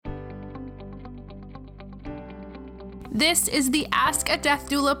This is the Ask a Death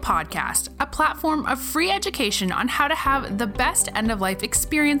Doula podcast, a platform of free education on how to have the best end-of-life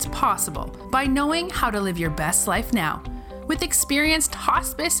experience possible by knowing how to live your best life now. With experienced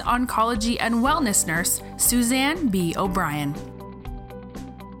hospice, oncology, and wellness nurse, Suzanne B. O'Brien.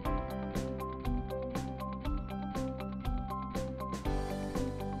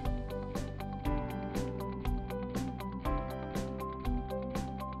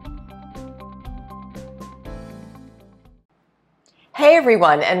 Hey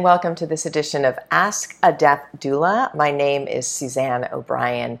everyone, and welcome to this edition of Ask a Death Doula. My name is Suzanne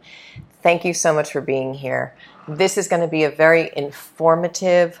O'Brien. Thank you so much for being here. This is going to be a very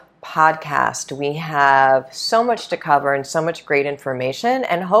informative podcast. We have so much to cover and so much great information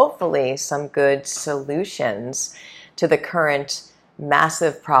and hopefully some good solutions to the current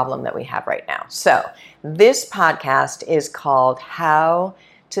massive problem that we have right now. So this podcast is called How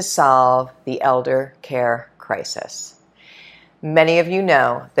to Solve the Elder Care Crisis. Many of you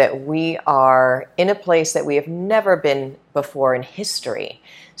know that we are in a place that we have never been before in history.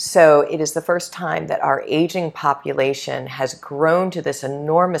 So it is the first time that our aging population has grown to this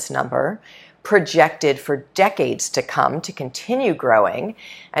enormous number, projected for decades to come, to continue growing.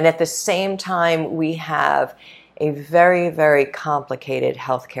 And at the same time, we have a very, very complicated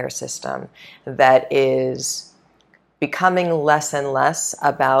healthcare system that is becoming less and less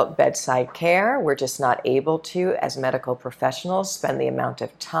about bedside care. We're just not able to, as medical professionals, spend the amount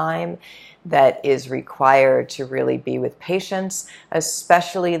of time that is required to really be with patients,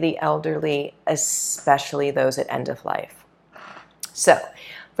 especially the elderly, especially those at end of life. So,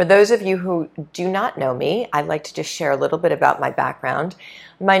 for those of you who do not know me, I'd like to just share a little bit about my background.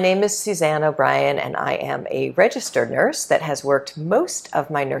 My name is Suzanne O'Brien, and I am a registered nurse that has worked most of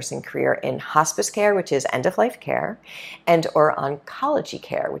my nursing career in hospice care, which is end-of-life care, and or oncology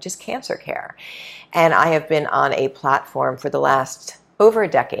care, which is cancer care. And I have been on a platform for the last over a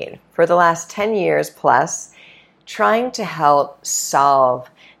decade, for the last 10 years plus, trying to help solve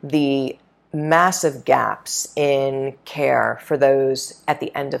the massive gaps in care for those at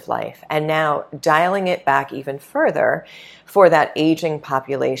the end of life. And now dialing it back even further for that aging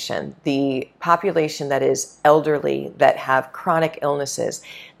population, the population that is elderly, that have chronic illnesses,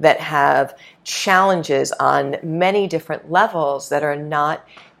 that have challenges on many different levels that are not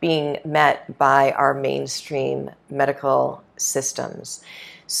being met by our mainstream medical systems.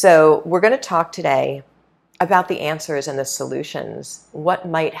 So we're going to talk today about the answers and the solutions, what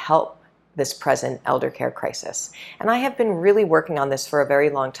might help this present elder care crisis. And I have been really working on this for a very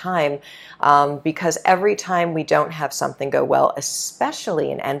long time because every time we don't have something go well, especially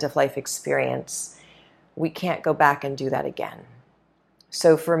an end-of-life experience, we can't go back and do that again.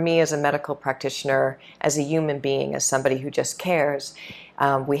 So for me as a medical practitioner, as a human being, as somebody who just cares,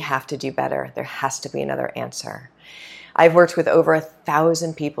 we have to do better. There has to be another answer. I've worked with over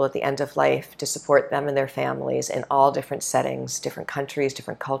 1,000 people at the end of life to support them and their families in all different settings, different countries,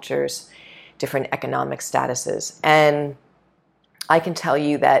 different cultures, different economic statuses. And I can tell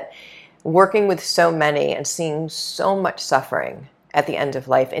you that working with so many and seeing so much suffering at the end of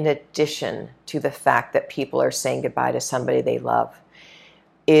life, in addition to the fact that people are saying goodbye to somebody they love,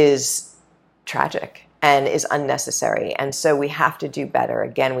 is tragic and is unnecessary. And so we have to do better.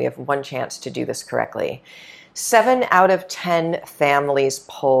 Again, we have one chance to do this correctly. 7 out of 10 families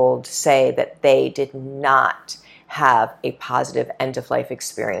polled say that they did not have a positive end-of-life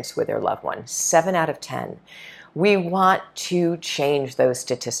experience with their loved one. 7 out of 10. We want to change those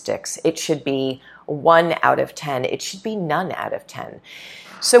statistics. It should be 1 out of 10. It should be none out of 10.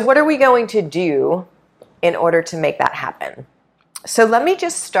 So what are we going to do in order to make that happen? So let me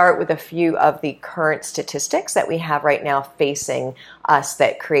just start with a few of the current statistics that we have right now facing us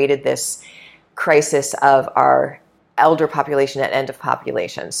that created this crisis of our elder population and end of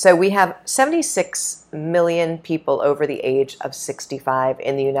population. So we have 76 million people over the age of 65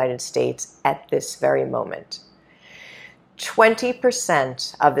 in the United States at this very moment.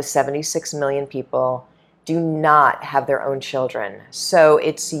 20% of the 76 million people do not have their own children. So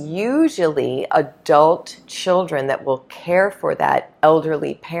it's usually adult children that will care for that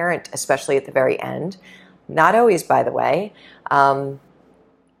elderly parent, especially at the very end. Not always, by the way.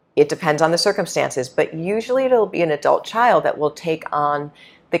 It depends on the circumstances, but usually it'll be an adult child that will take on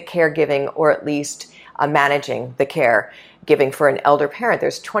the caregiving or at least managing the care giving for an elder parent.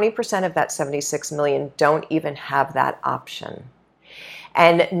 There's 20% of that 76 million don't even have that option.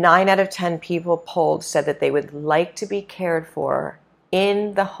 And 9 out of 10 people polled said that they would like to be cared for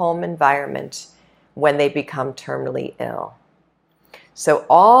in the home environment when they become terminally ill. So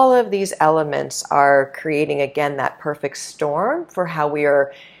all of these elements are creating, again, that perfect storm for how we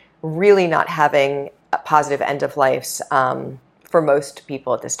are really not having positive end of lives for most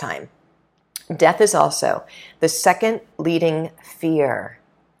people at this time. Death is also the second leading fear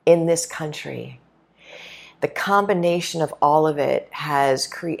in this country. The combination of all of it has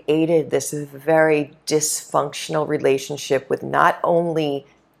created this very dysfunctional relationship with not only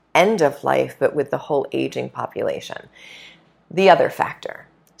end of life, but with the whole aging population. The other factor.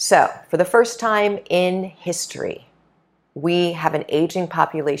 So, for the first time in history, we have an aging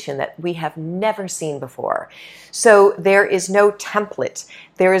population that we have never seen before. So there is no template.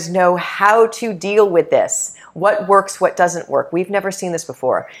 There is no how to deal with this. What works, what doesn't work. We've never seen this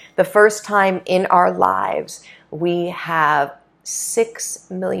before. The first time in our lives, we have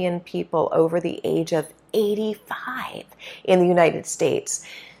 6 million people over the age of 85 in the United States.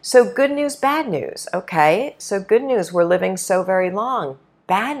 So good news, bad news. Okay, so good news, we're living so very long.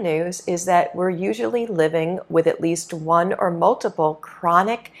 Bad news is that we're usually living with at least one or multiple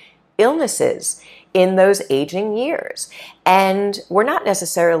chronic illnesses in those aging years. And we're not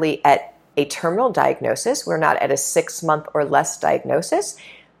necessarily at a terminal diagnosis. We're not at a 6-month or less diagnosis,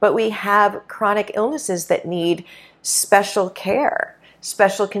 but we have chronic illnesses that need special care,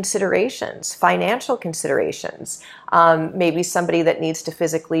 special considerations, financial considerations, maybe somebody that needs to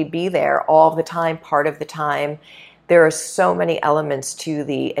physically be there all the time, part of the time. There are so many elements to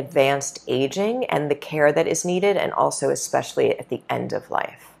the advanced aging and the care that is needed, and also especially at the end of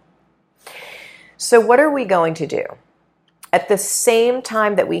life. So what are we going to do? At the same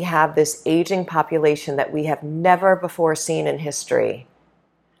time that we have this aging population that we have never before seen in history,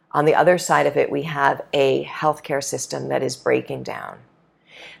 on the other side of it, we have a healthcare system that is breaking down,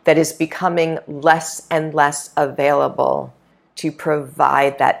 that is becoming less and less available to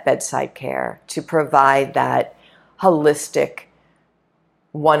provide that bedside care, to provide that holistic,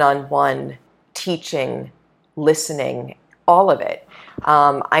 one-on-one teaching, listening, all of it.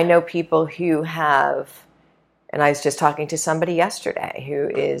 I know people who have, and I was just talking to somebody yesterday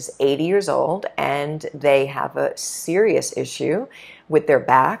who is 80 years old and they have a serious issue with their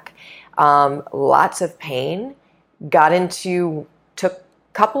back, lots of pain, took a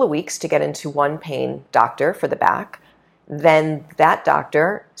couple of weeks to get into one pain doctor for the back. Then that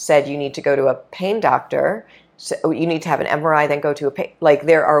doctor said you need to go to a pain doctor. So you need to have an MRI, then go to a pain. Like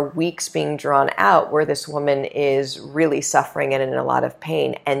there are weeks being drawn out where this woman is really suffering and in a lot of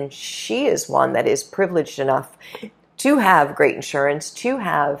pain. And she is one that is privileged enough to have great insurance, to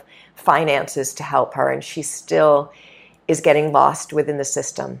have finances to help her. And she still is getting lost within the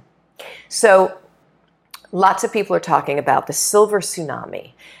system. So lots of people are talking about the silver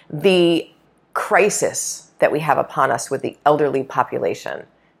tsunami, the crisis that we have upon us with the elderly population.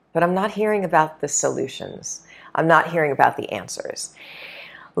 But I'm not hearing about the solutions. I'm not hearing about the answers.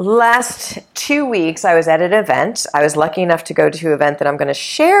 Last 2 weeks, I was at an event. I was lucky enough to go to an event that I'm going to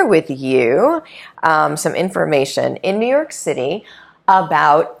share with you some information in New York City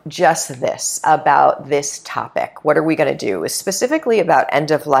about just this, about this topic. What are we going to do? It was specifically about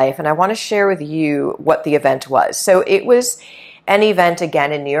end of life, and I want to share with you what the event was. So it was an event,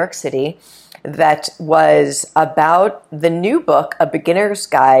 again, in New York City that was about the new book, A Beginner's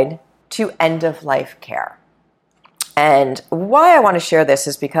Guide to End of Life Care. And why I want to share this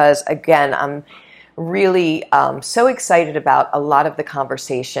is because, again, I'm really so excited about a lot of the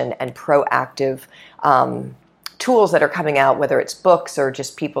conversation and proactive tools that are coming out, whether it's books or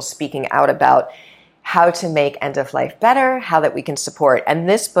just people speaking out about how to make end of life better, how that we can support. And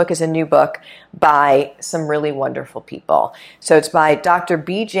this book is a new book by some really wonderful people. So it's by Dr.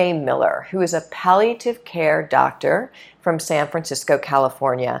 B.J. Miller, who is a palliative care doctor from San Francisco,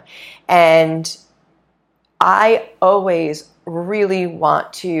 California. And I always really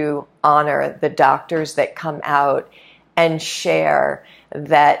want to honor the doctors that come out and share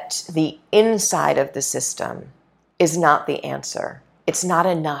that the inside of the system is not the answer. It's not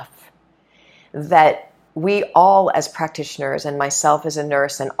enough. That we all as practitioners, and myself as a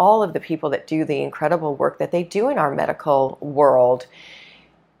nurse, and all of the people that do the incredible work that they do in our medical world,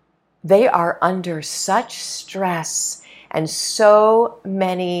 they are under such stress and so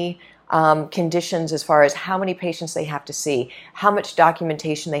many conditions as far as how many patients they have to see, how much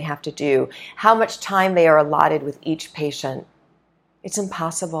documentation they have to do, how much time they are allotted with each patient. It's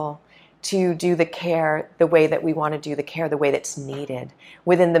impossible to do the care the way that we want to do the care, the way that's needed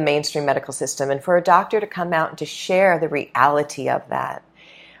within the mainstream medical system. And for a doctor to come out and to share the reality of that,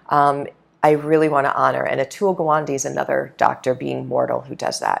 I really want to honor. And Atul Gawande is another doctor, being mortal, who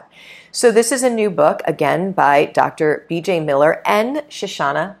does that. So this is a new book, again, by Dr. B.J. Miller and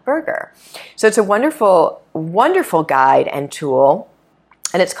Shoshana Berger. So it's a wonderful, wonderful guide and tool,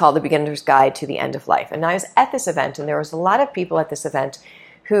 and it's called The Beginner's Guide to the End of Life. And I was at this event, and there was a lot of people at this event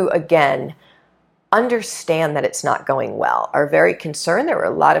who, again, understand that it's not going well, are very concerned. There were a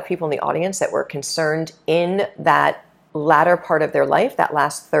lot of people in the audience that were concerned in that latter part of their life, that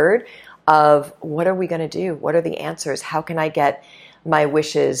last third of what are we going to do? What are the answers? How can I get my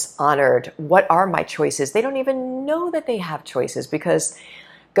wishes honored? What are my choices? They don't even know that they have choices, because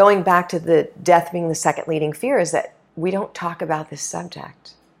going back to the death being the second leading fear is that we don't talk about this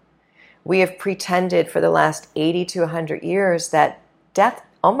subject. We have pretended for the last 80 to 100 years that death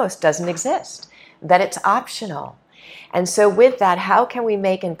almost doesn't exist, that it's optional. And so with that, how can we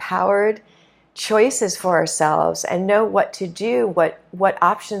make empowered choices for ourselves and know what to do, what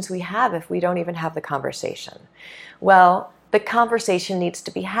options we have if we don't even have the conversation? Well, the conversation needs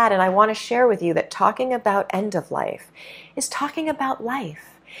to be had, and I want to share with you that talking about end of life is talking about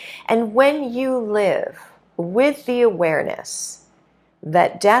life. And when you live with the awareness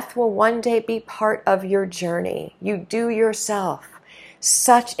that death will one day be part of your journey, you do yourself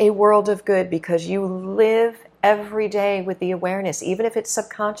such a world of good, because you live every day with the awareness, even if it's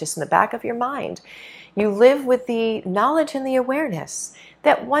subconscious in the back of your mind. You live with the knowledge and the awareness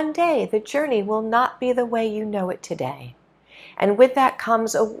that one day the journey will not be the way you know it today. And with that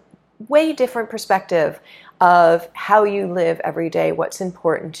comes a way different perspective of how you live every day, what's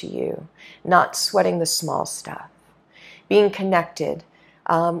important to you, not sweating the small stuff, being connected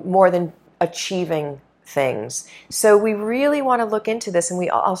more than achieving things. So we really want to look into this, and we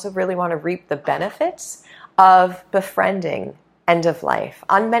also really want to reap the benefits of befriending end of life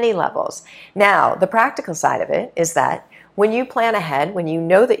on many levels. Now, the practical side of it is that when you plan ahead, when you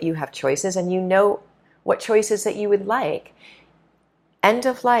know that you have choices and you know what choices that you would like, end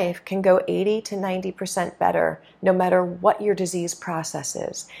of life can go 80 to 90% better no matter what your disease process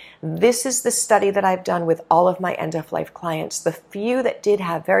is. This is the study that I've done with all of my end of life clients. The few that did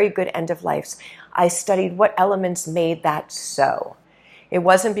have very good end of lives, I studied what elements made that so. It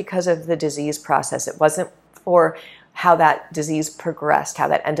wasn't because of the disease process. It wasn't for how that disease progressed, how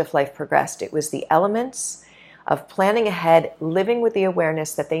that end of life progressed. It was the elements of planning ahead, living with the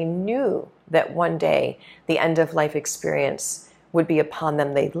awareness that they knew that one day the end of life experience would be upon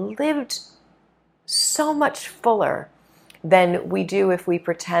them. They lived so much fuller than we do if we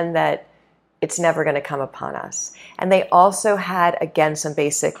pretend that it's never going to come upon us. And they also had, again, some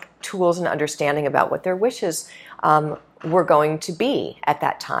basic tools and understanding about what their wishes were going to be at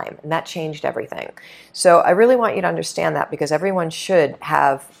that time. And that changed everything. So I really want you to understand that, because everyone should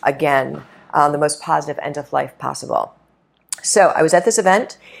have, again, the most positive end of life possible. So I was at this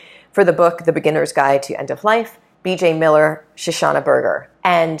event for the book, The Beginner's Guide to End of Life, BJ Miller, Shoshana Berger.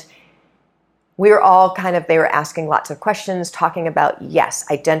 And we were all they were asking lots of questions, talking about, yes,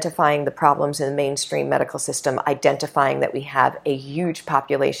 identifying the problems in the mainstream medical system, identifying that we have a huge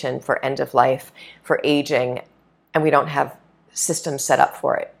population for end of life, for aging, and we don't have systems set up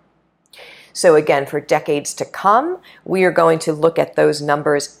for it. So again, for decades to come, we are going to look at those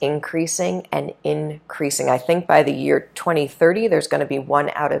numbers increasing and increasing. I think by the year 2030, there's going to be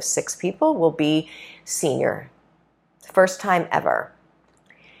 1 out of 6 people will be senior. First time ever.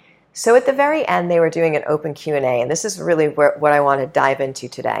 So at the very end, they were doing an open Q&A, and this is really what I want to dive into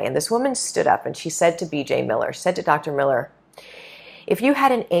today. And this woman stood up and she said to BJ Miller, said to Dr. Miller, if you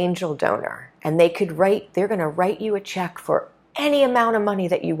had an angel donor and they're going to write you a check for any amount of money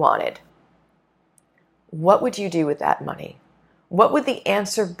that you wanted, what would you do with that money? What would the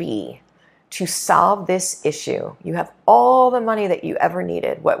answer be to solve this issue? You have all the money that you ever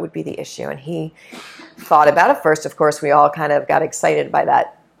needed. What would be the issue? And he thought about it first. Of course, we all kind of got excited by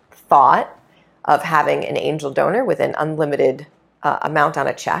that thought of having an angel donor with an unlimited amount on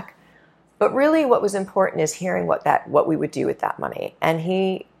a check. But really what was important is hearing what we would do with that money. And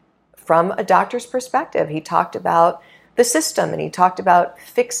he, from a doctor's perspective, he talked about the system, and he talked about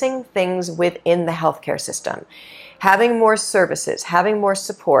fixing things within the healthcare system, having more services, having more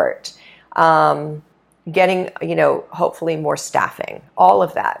support, getting, hopefully more staffing, all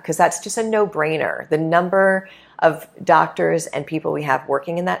of that, because that's just a no-brainer. The number of doctors and people we have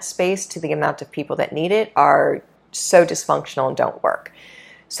working in that space to the amount of people that need it are so dysfunctional and don't work.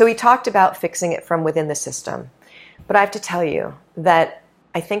 So he talked about fixing it from within the system. But I have to tell you that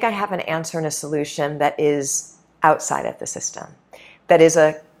I think I have an answer and a solution that is outside of the system, that is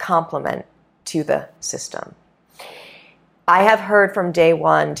a complement to the system. I have heard from day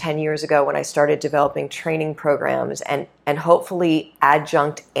one, 10 years ago, when I started developing training programs and hopefully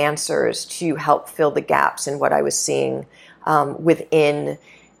adjunct answers to help fill the gaps in what I was seeing within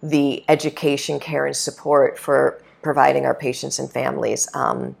the education, care, and support for providing our patients and families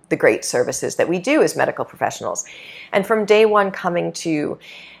the great services that we do as medical professionals. And from day one, coming to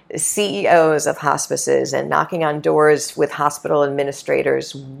CEOs of hospices and knocking on doors with hospital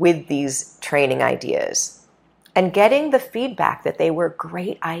administrators with these training ideas and getting the feedback that they were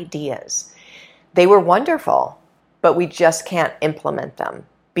great ideas. They were wonderful, but we just can't implement them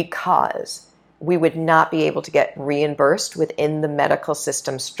because we would not be able to get reimbursed within the medical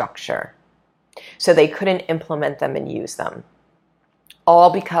system structure. So they couldn't implement them and use them.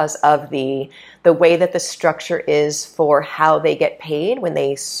 All because of the way that the structure is for how they get paid when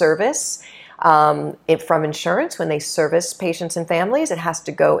they service from insurance, when they service patients and families. It has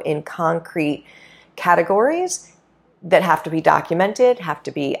to go in concrete categories that have to be documented, have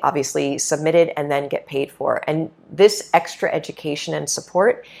to be obviously submitted, and then get paid for. And this extra education and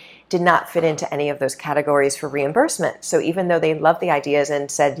support did not fit into any of those categories for reimbursement. So even though they loved the ideas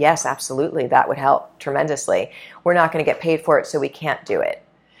and said, yes, absolutely, that would help tremendously, we're not going to get paid for it, so we can't do it.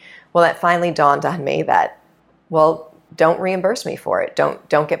 Well, that finally dawned on me that, well, don't reimburse me for it.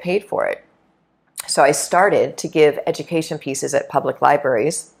 Don't get paid for it. So I started to give education pieces at public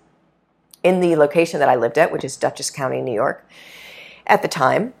libraries in the location that I lived at, which is Dutchess County, New York, at the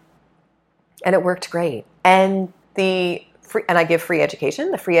time. And it worked great. And I give free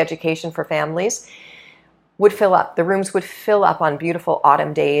education. The free education for families would fill up. The rooms would fill up on beautiful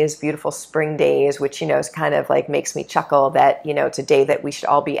autumn days, beautiful spring days, which, is kind of like makes me chuckle that, it's a day that we should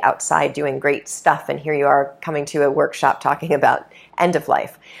all be outside doing great stuff. And here you are coming to a workshop talking about end of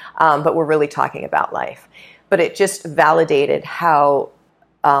life. But we're really talking about life. But it just validated how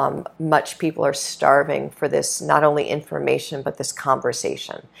much people are starving for this, not only information, but this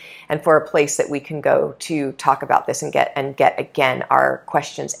conversation, and for a place that we can go to talk about this and get again our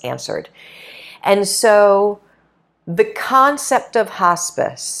questions answered. And so the concept of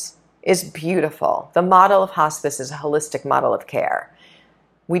hospice is beautiful. The model of hospice is a holistic model of care.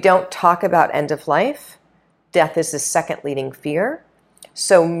 We don't talk about end of life. Death is the second leading fear.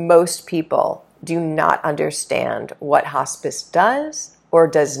 So most people do not understand what hospice does or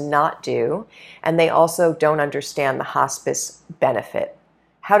does not do, and they also don't understand the hospice benefit.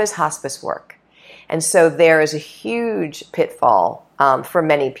 How does hospice work? And so there is a huge pitfall for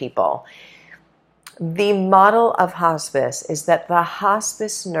many people. The model of hospice is that the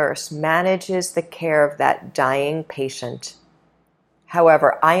hospice nurse manages the care of that dying patient.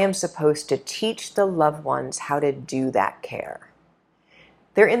 However, I am supposed to teach the loved ones how to do that care.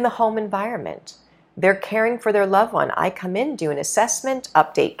 They're in the home environment. They're caring for their loved one. I come in, do an assessment,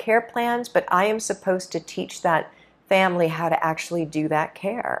 update care plans, but I am supposed to teach that family how to actually do that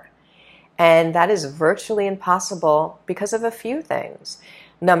care. And that is virtually impossible because of a few things.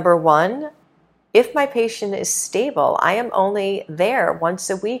 Number one, if my patient is stable, I am only there once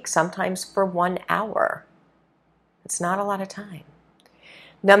a week, sometimes for 1 hour. It's not a lot of time.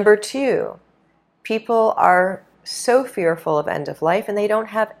 Number two, people are so fearful of end of life, and they don't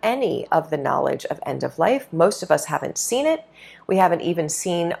have any of the knowledge of end of life. Most of us haven't seen it. We haven't even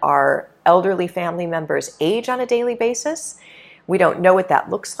seen our elderly family members age on a daily basis. We don't know what that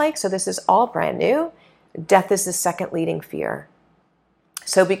looks like, so this is all brand new. Death is the second leading fear.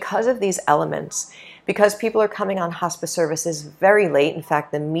 So because of these elements, because people are coming on hospice services very late, in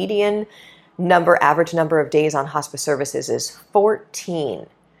fact, the median average number of days on hospice services is 14.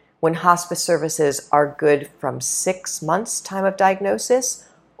 When hospice services are good from 6 months time of diagnosis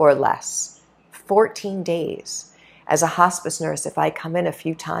or less. 14 days. As a hospice nurse, if I come in a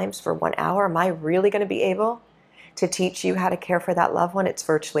few times for 1 hour, am I really going to be able to teach you how to care for that loved one? It's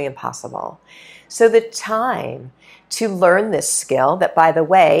virtually impossible. So the time to learn this skill that, by the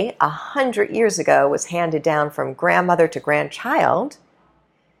way, 100 years ago was handed down from grandmother to grandchild,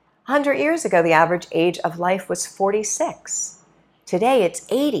 100 years ago, the average age of life was 46. Today, it's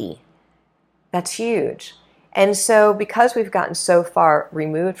 80. That's huge. And so because we've gotten so far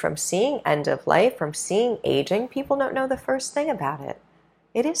removed from seeing end of life, from seeing aging, people don't know the first thing about it.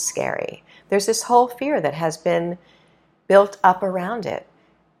 It is scary. There's this whole fear that has been built up around it.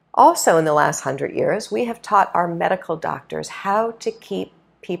 Also, in the last 100 years, we have taught our medical doctors how to keep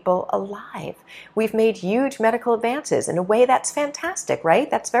people alive. We've made huge medical advances. In a way, that's fantastic, right?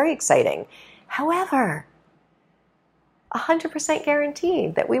 That's very exciting. However, 100%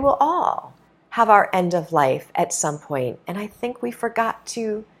 guaranteed that we will all have our end of life at some point. And I think we forgot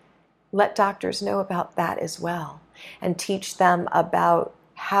to let doctors know about that as well and teach them about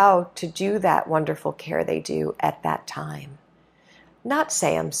how to do that wonderful care they do at that time. Not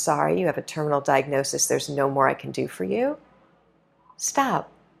say, I'm sorry, you have a terminal diagnosis, there's no more I can do for you. Stop.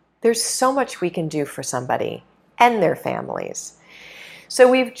 There's so much we can do for somebody and their families. So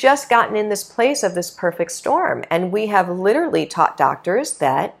we've just gotten in this place of this perfect storm, and we have literally taught doctors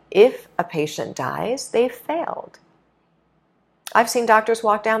that if a patient dies, they've failed. I've seen doctors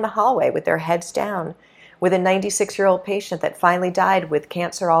walk down the hallway with their heads down with a 96-year-old patient that finally died with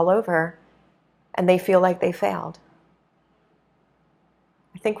cancer all over, and they feel like they failed.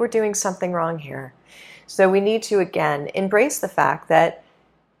 I think we're doing something wrong here. So we need to, again, embrace the fact that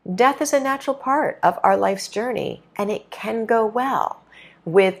death is a natural part of our life's journey, and it can go well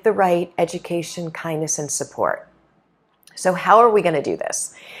with the right education, kindness, and support. So how are we going to do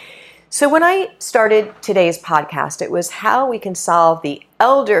this? So when I started today's podcast, it was how we can solve the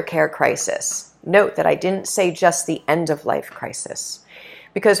elder care crisis. Note that I didn't say just the end-of-life crisis,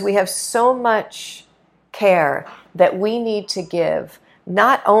 because we have so much care that we need to give,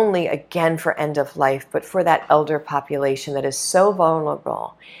 not only, again, for end of life, but for that elder population that is so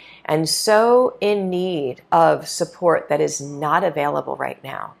vulnerable and so in need of support that is not available right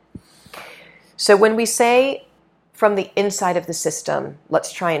now. So when we say from the inside of the system,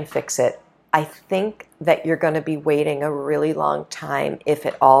 let's try and fix it, I think that you're going to be waiting a really long time, if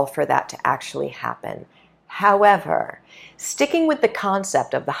at all, for that to actually happen. However, sticking with the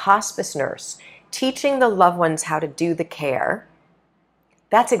concept of the hospice nurse, teaching the loved ones how to do the care,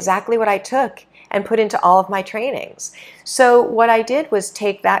 that's exactly what I took and put into all of my trainings. So what I did was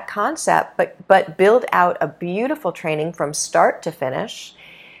take that concept, but build out a beautiful training from start to finish,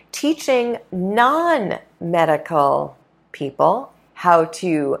 teaching non-medical people how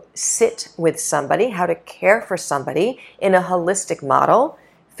to sit with somebody, how to care for somebody in a holistic model,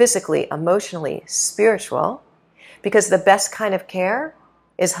 physically, emotionally, spiritual, because the best kind of care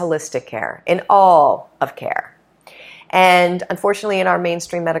is holistic care in all of care. And unfortunately, in our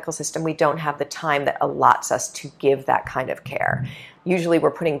mainstream medical system, we don't have the time that allots us to give that kind of care. Usually we're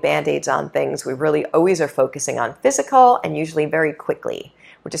putting Band-Aids on things. We really always are focusing on physical, and usually very quickly.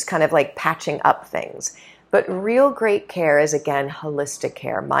 We're just kind of like patching up things. But real great care is, again, holistic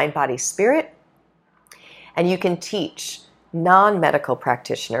care, mind, body, spirit. And you can teach non-medical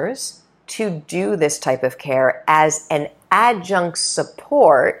practitioners to do this type of care as an adjunct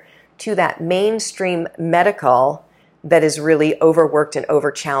support to that mainstream medical that is really overworked and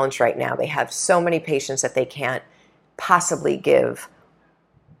over-challenged right now. They have so many patients that they can't possibly give,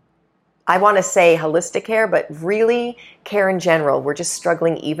 I want to say holistic care, but really care in general. We're just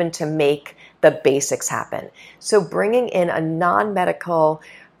struggling even to make the basics happen. So bringing in a non-medical,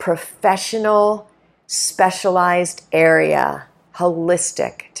 professional, specialized area,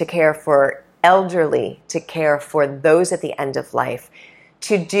 holistic, to care for elderly, to care for those at the end of life,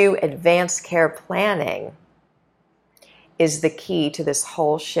 to do advanced care planning, is the key to this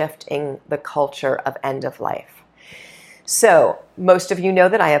whole shift in the culture of end of life. So most of you know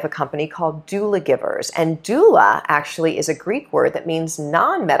that I have a company called Doula Givers, and doula actually is a Greek word that means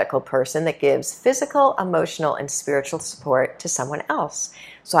non-medical person that gives physical, emotional, and spiritual support to someone else.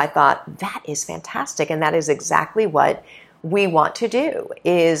 So I thought that is fantastic, and that is exactly what we want to do,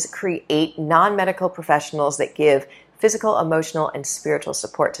 is create non-medical professionals that give physical, emotional, and spiritual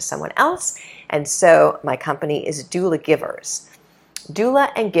support to someone else. And so my company is Doula Givers.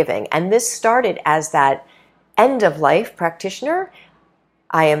 Doula and giving. And this started as that end-of-life practitioner.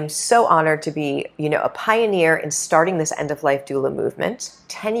 I am so honored to be, a pioneer in starting this end-of-life doula movement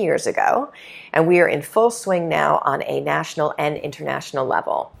 10 years ago. And we are in full swing now on a national and international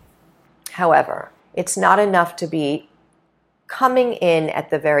level. However, it's not enough to be coming in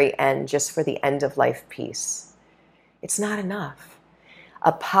at the very end just for the end-of-life piece. It's not enough.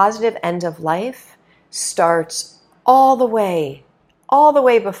 A positive end of life starts all the way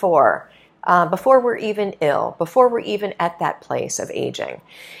before we're even ill, before we're even at that place of aging.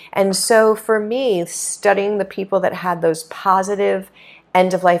 And so for me, studying the people that had those positive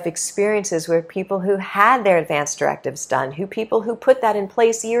end-of-life experiences were people who had their advance directives done, people who put that in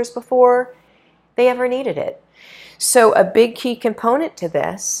place years before they ever needed it. So a big key component to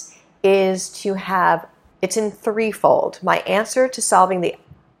this is to have, it's in threefold. My answer to solving the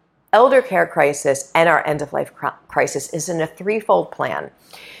elder care crisis and our end-of-life crisis is in a threefold plan.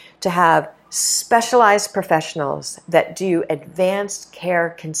 To have specialized professionals that do advanced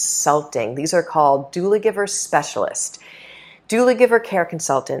care consulting. These are called Doula Giver Specialists. Doula Giver Care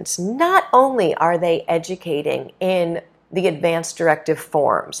Consultants, not only are they educating in the advanced directive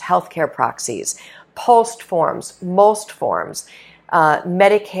forms, healthcare proxies, POLST forms, MOLST forms,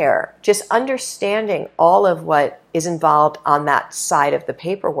 Medicare, just understanding all of what is involved on that side of the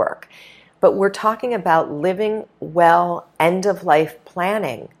paperwork. But we're talking about living well, end-of-life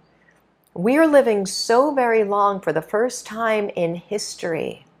planning. We are living so very long for the first time in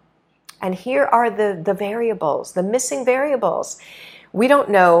history. And here are the variables, the missing variables. We don't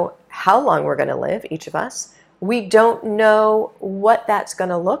know how long we're going to live, each of us. We don't know what that's going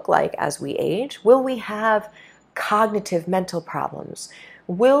to look like as we age. Will we have cognitive mental problems?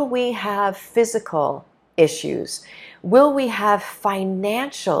 Will we have physical issues? Will we have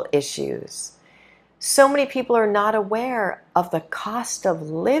financial issues? So many people are not aware of the cost of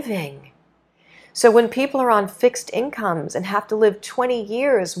living. So when people are on fixed incomes and have to live 20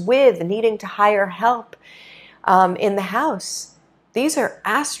 years with needing to hire help in the house, these are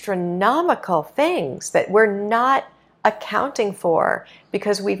astronomical things that we're not accounting for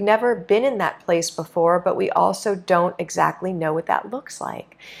because we've never been in that place before, but we also don't exactly know what that looks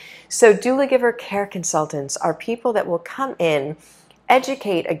like. So Doula Giver Care Consultants are people that will come in,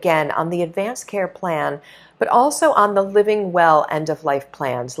 educate again on the advanced care plan, but also on the living well end-of-life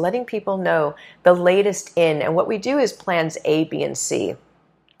plans, letting people know the latest in. And what we do is plans A, B, and C.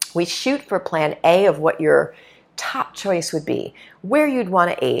 We shoot for plan A of what your top choice would be, where you'd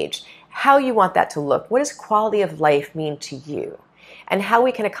want to age, how you want that to look, what does quality of life mean to you, and how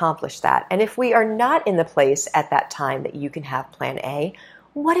we can accomplish that. And if we are not in the place at that time that you can have plan A,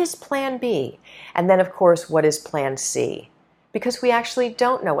 what is plan B? And then, of course, what is plan C? Because we actually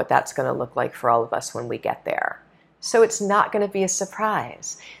don't know what that's going to look like for all of us when we get there. So it's not going to be a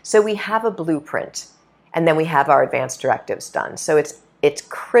surprise. So we have a blueprint, and then we have our advanced directives done. So it's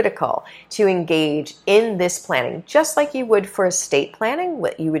critical to engage in this planning, just like you would for estate planning,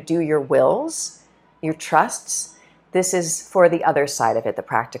 what you would do your wills, your trusts. This is for the other side of it, the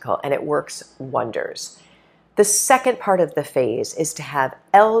practical, and it works wonders. The second part of the phase is to have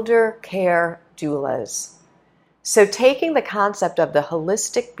elder care doulas. So taking the concept of the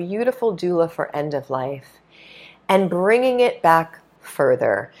holistic, beautiful doula for end of life and bringing it back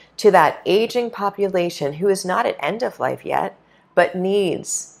further to that aging population who is not at end of life yet, but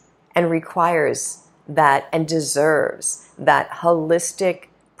needs and requires that and deserves that holistic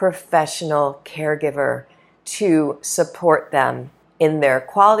professional caregiver to support them in their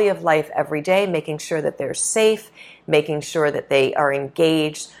quality of life every day, making sure that they're safe, making sure that they are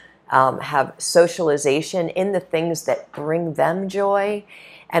engaged, have socialization in the things that bring them joy,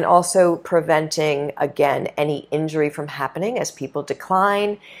 and also preventing, again, any injury from happening as people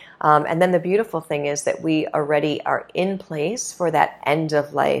decline. And then the beautiful thing is that we already are in place for that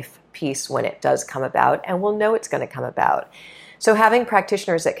end-of-life piece when it does come about, and we'll know it's going to come about. So having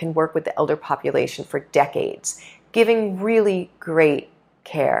practitioners that can work with the elder population for decades, giving really great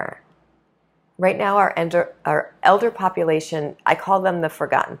care. Right now, our elder population, I call them the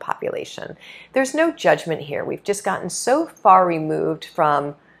forgotten population. There's no judgment here. We've just gotten so far removed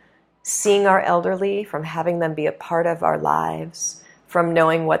from seeing our elderly, from having them be a part of our lives, from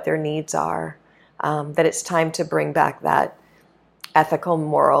knowing what their needs are, that it's time to bring back that ethical,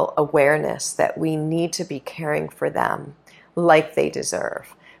 moral awareness that we need to be caring for them like they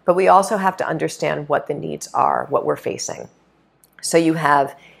deserve. But we also have to understand what the needs are, what we're facing. So you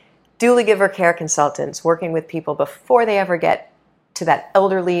have Doula Giver Care Consultants working with people before they ever get to that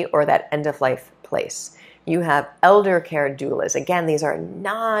elderly or that end-of-life place. You have elder care doulas. Again, these are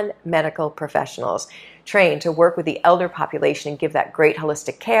non-medical professionals trained to work with the elder population and give that great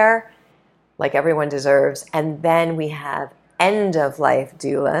holistic care like everyone deserves. And then we have end-of-life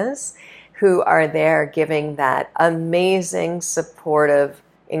doulas who are there giving that amazing, supportive,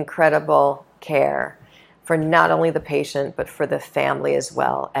 incredible care for not only the patient, but for the family as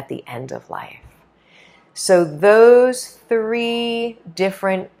well at the end of life. So those three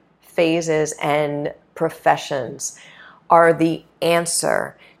different phases and professions are the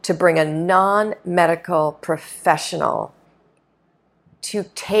answer to bring a non-medical professional to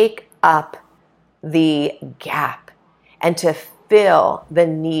take up the gap and to fill the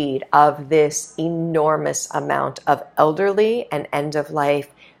need of this enormous amount of elderly and end of life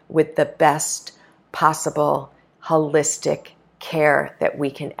with the best possible holistic care that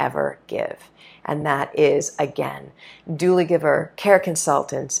we can ever give. And that is, again, Doula Giver Care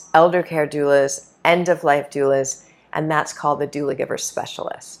Consultants, elder care doulas, end-of-life doulas, and that's called the Doula Giver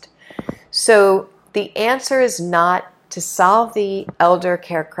Specialist. So the answer is not to solve the elder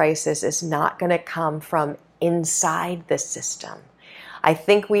care crisis is not going to come from inside the system. I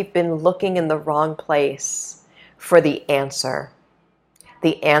think we've been looking in the wrong place for the answer.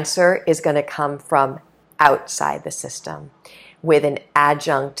 The answer is going to come from outside the system with an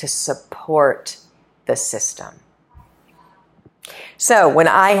adjunct to support the system. So when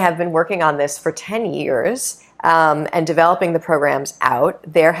I have been working on this for 10 years and developing the programs out,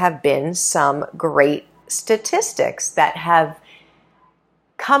 there have been some great statistics that have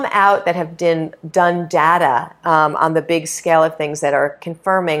come out that have done data on the big scale of things that are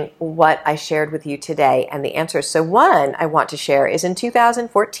confirming what I shared with you today and the answers. So one I want to share is in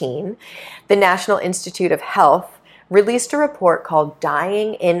 2014, the National Institute of Health released a report called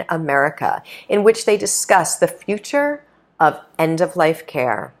Dying in America, in which they discuss the future of end-of-life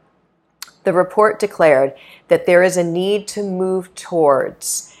care. The report declared that there is a need to move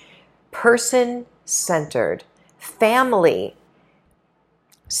towards person-centered,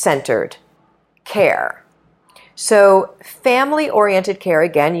 family-centered care. So family-oriented care,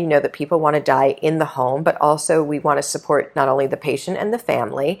 again, you know that people want to die in the home, but also we want to support not only the patient and the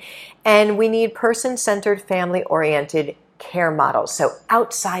family, and we need person-centered, family-oriented care models, so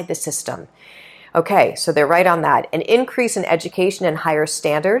outside the system. Okay, so they're right on that. An increase in education and higher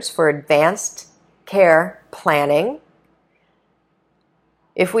standards for advanced care planning.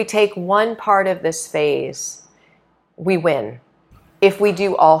 If we take one part of this phase, we win. If we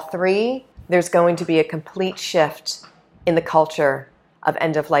do all three, there's going to be a complete shift in the culture of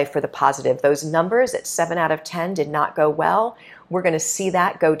end of life for the positive. Those numbers at 7 out of 10 did not go well. We're going to see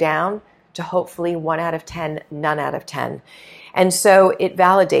that go down to hopefully 1 out of 10, none out of 10. And so it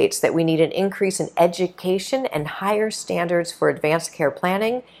validates that we need an increase in education and higher standards for advanced care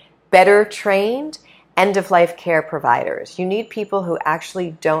planning, better trained end-of-life care providers. You need people who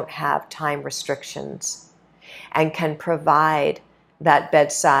actually don't have time restrictions and can provide that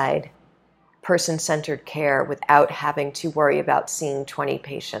bedside person-centered care without having to worry about seeing 20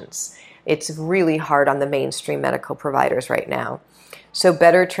 patients. It's really hard on the mainstream medical providers right now. So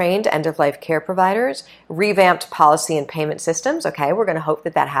better trained end-of-life care providers, revamped policy and payment systems. Okay, we're going to hope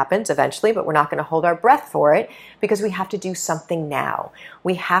that that happens eventually, but we're not going to hold our breath for it because we have to do something now.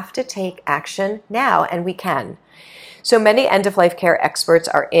 We have to take action now, and we can. So many end-of-life care experts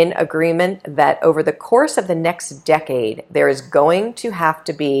are in agreement that over the course of the next decade, there is going to have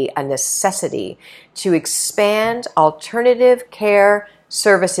to be a necessity to expand alternative care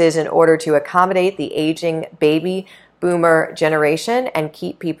services in order to accommodate the aging baby boomer generation and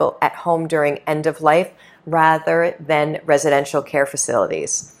keep people at home during end of life rather than residential care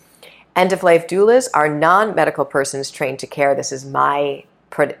facilities. End-of-life doulas are non-medical persons trained to care. This is my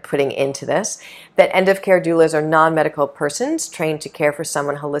putting into this, that end-of-care doulas are non-medical persons trained to care for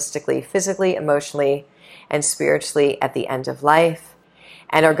someone holistically, physically, emotionally, and spiritually at the end of life,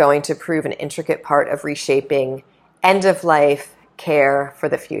 and are going to prove an intricate part of reshaping end-of-life care for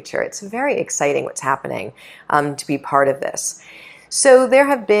the future. It's very exciting what's happening to be part of this. So there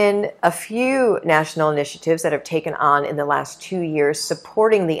have been a few national initiatives that have taken on in the last 2 years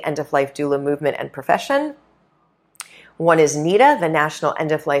supporting the end-of-life doula movement and profession. One is NEDA, the National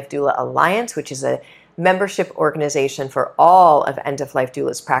End-of-Life Doula Alliance, which is a membership organization for all of end-of-life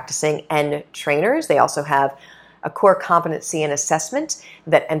doulas practicing and trainers. They also have a core competency and assessment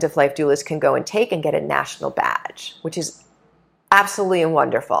that end-of-life doulas can go and take and get a national badge, which is absolutely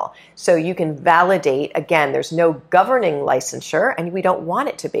wonderful. So you can validate, again, there's no governing licensure, and we don't want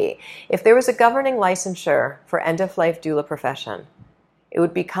it to be. If there was a governing licensure for end-of-life doula profession, it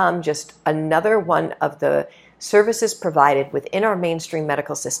would become just another one of the services provided within our mainstream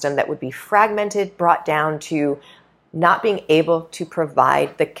medical system that would be fragmented, brought down to not being able to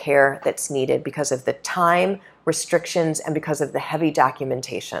provide the care that's needed because of the time restrictions and because of the heavy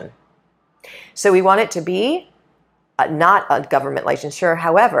documentation. So we want it to be not a government licensure.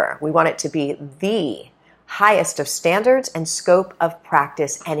 However, we want it to be the highest of standards and scope of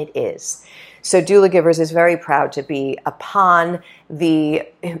practice, and it is. So Doula Givers is very proud to be upon the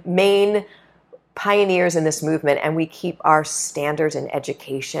main pioneers in this movement, and we keep our standards in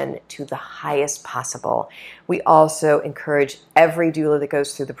education to the highest possible. We also encourage every doula that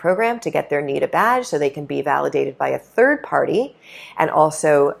goes through the program to get their NEDA badge so they can be validated by a third party and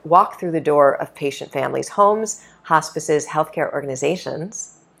also walk through the door of patient families' homes, hospices, healthcare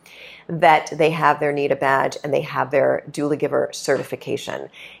organizations, that they have their NEDA badge and they have their doula giver certification.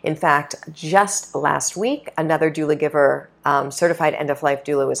 In fact, just last week, another doula giver, certified end-of-life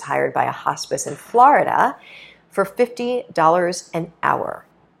doula, was hired by a hospice in Florida for $50 an hour.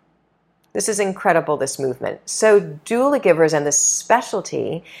 This is incredible, this movement. So doula givers and this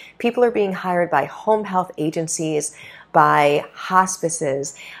specialty, people are being hired by home health agencies, by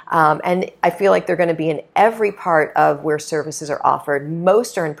hospices, and I feel like they're going to be in every part of where services are offered.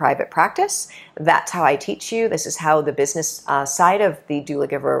 Most are in private practice. That's how I teach you. This is how the business side of the doula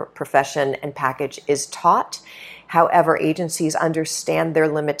giver profession and package is taught. However, agencies understand their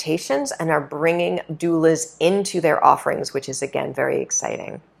limitations and are bringing doulas into their offerings, which is, again, very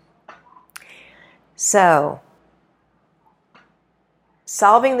exciting. So,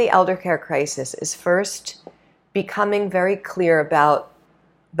 solving the elder care crisis is first becoming very clear about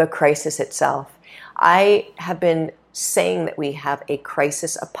the crisis itself. I have been saying that we have a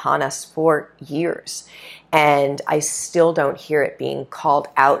crisis upon us for years, and I still don't hear it being called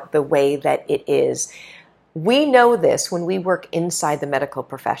out the way that it is. We know this when we work inside the medical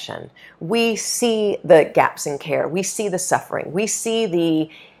profession. We see the gaps in care. We see the suffering. We see the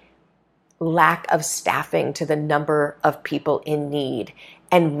lack of staffing to the number of people in need.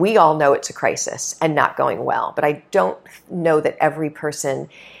 And we all know it's a crisis and not going well. But I don't know that every person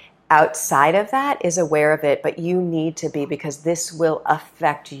outside of that is aware of it, but you need to be, because this will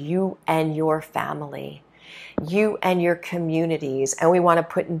affect you and your family, you and your communities. And we want to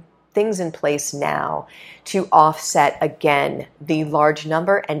put things in place now to offset, again, the large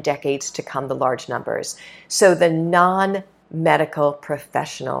number and decades to come, the large numbers. So the non-medical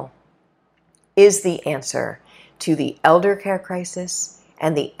professional is the answer to the elder care crisis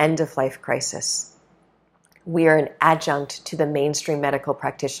and the end-of-life crisis. We are an adjunct to the mainstream medical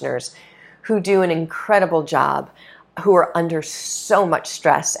practitioners who do an incredible job, who are under so much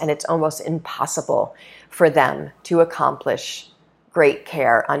stress, and it's almost impossible for them to accomplish great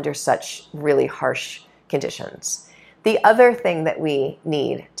care under such really harsh conditions. The other thing that we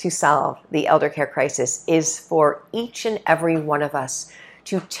need to solve the elder care crisis is for each and every one of us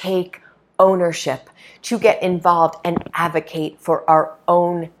to take ownership, to get involved and advocate for our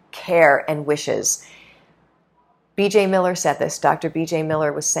own care and wishes. B.J. Miller said this. Dr. B.J.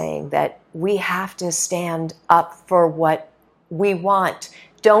 Miller was saying that we have to stand up for what we want.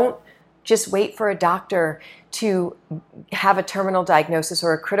 Don't just wait for a doctor to have a terminal diagnosis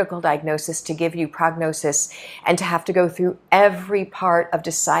or a critical diagnosis to give you prognosis and to have to go through every part of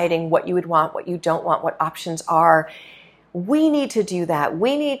deciding what you would want, what you don't want, what options are. We need to do that.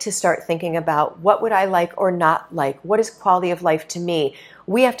 We need to start thinking about what would I like or not like? What is quality of life to me?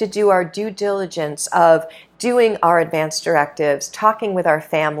 We have to do our due diligence of doing our advance directives, talking with our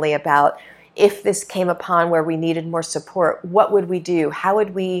family about if this came upon where we needed more support, what would we do? How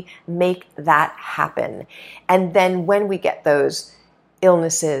would we make that happen? And then when we get those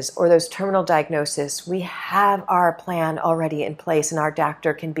illnesses or those terminal diagnoses, we have our plan already in place, and our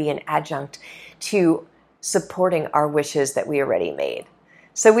doctor can be an adjunct to supporting our wishes that we already made.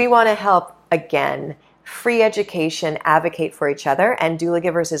 So we want to help, again, free education, advocate for each other, and Doula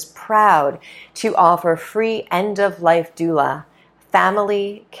Givers is proud to offer free end-of-life doula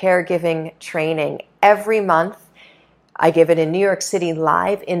family caregiving training every month. I give it in New York City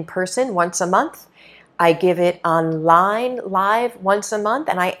live in person once a month. I give it online live once a month,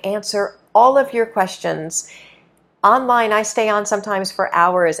 and I answer all of your questions. Online, I stay on sometimes for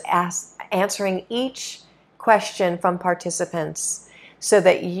hours answering each question from participants so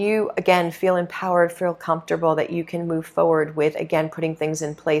that you, again, feel empowered, feel comfortable, that you can move forward with, again, putting things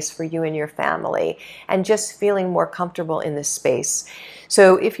in place for you and your family, and just feeling more comfortable in this space.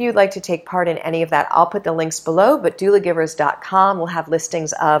 So if you'd like to take part in any of that, I'll put the links below, but doulagivers.com will have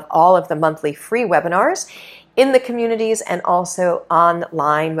listings of all of the monthly free webinars in the communities and also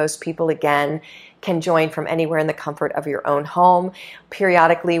online. Most people, again, can join from anywhere in the comfort of your own home.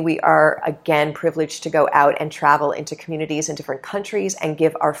 Periodically, we are, again, privileged to go out and travel into communities in different countries and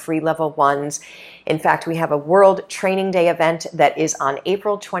give our free level ones. In fact, we have a World Training Day event that is on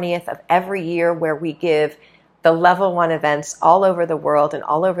April 20th of every year, where we give the level 1 events all over the world and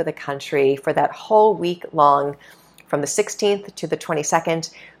all over the country for that whole week long. From the 16th to the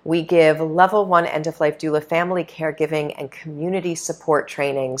 22nd, we give level 1 end-of-life doula family caregiving and community support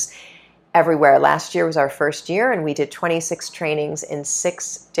trainings everywhere. Last year was our first year, and we did 26 trainings in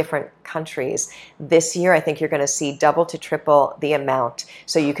 6 different countries. This year, I think you're going to see double to triple the amount.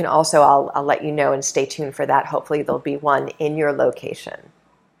 So you can also, I'll let you know, and stay tuned for that. Hopefully there'll be one in your location.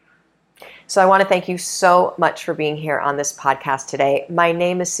 So I want to thank you so much for being here on this podcast today. My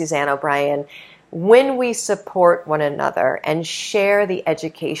name is Suzanne O'Brien. When we support one another and share the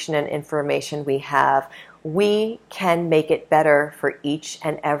education and information we have, we can make it better for each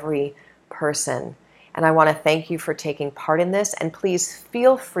and every person. And I want to thank you for taking part in this. And please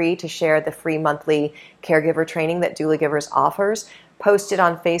feel free to share the free monthly caregiver training that Doula Givers offers. Post it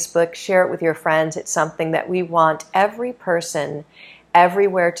on Facebook, share it with your friends. It's something that we want every person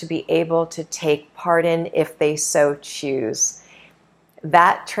everywhere to be able to take part in if they so choose.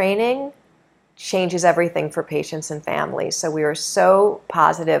 That training changes everything for patients and families. So we are so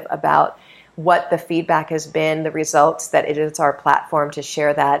positive about what the feedback has been, the results, that it is our platform to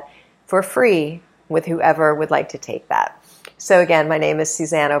share that for free with whoever would like to take that. So again, my name is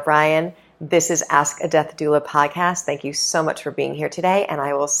Suzanne O'Brien. This is Ask a Death Doula podcast. Thank you so much for being here today, and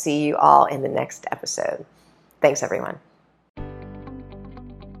I will see you all in the next episode. Thanks, everyone.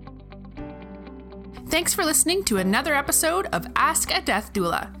 Thanks for listening to another episode of Ask a Death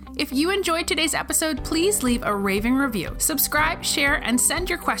Doula. If you enjoyed today's episode, please leave a raving review, subscribe, share, and send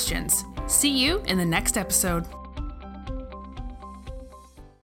your questions. See you in the next episode.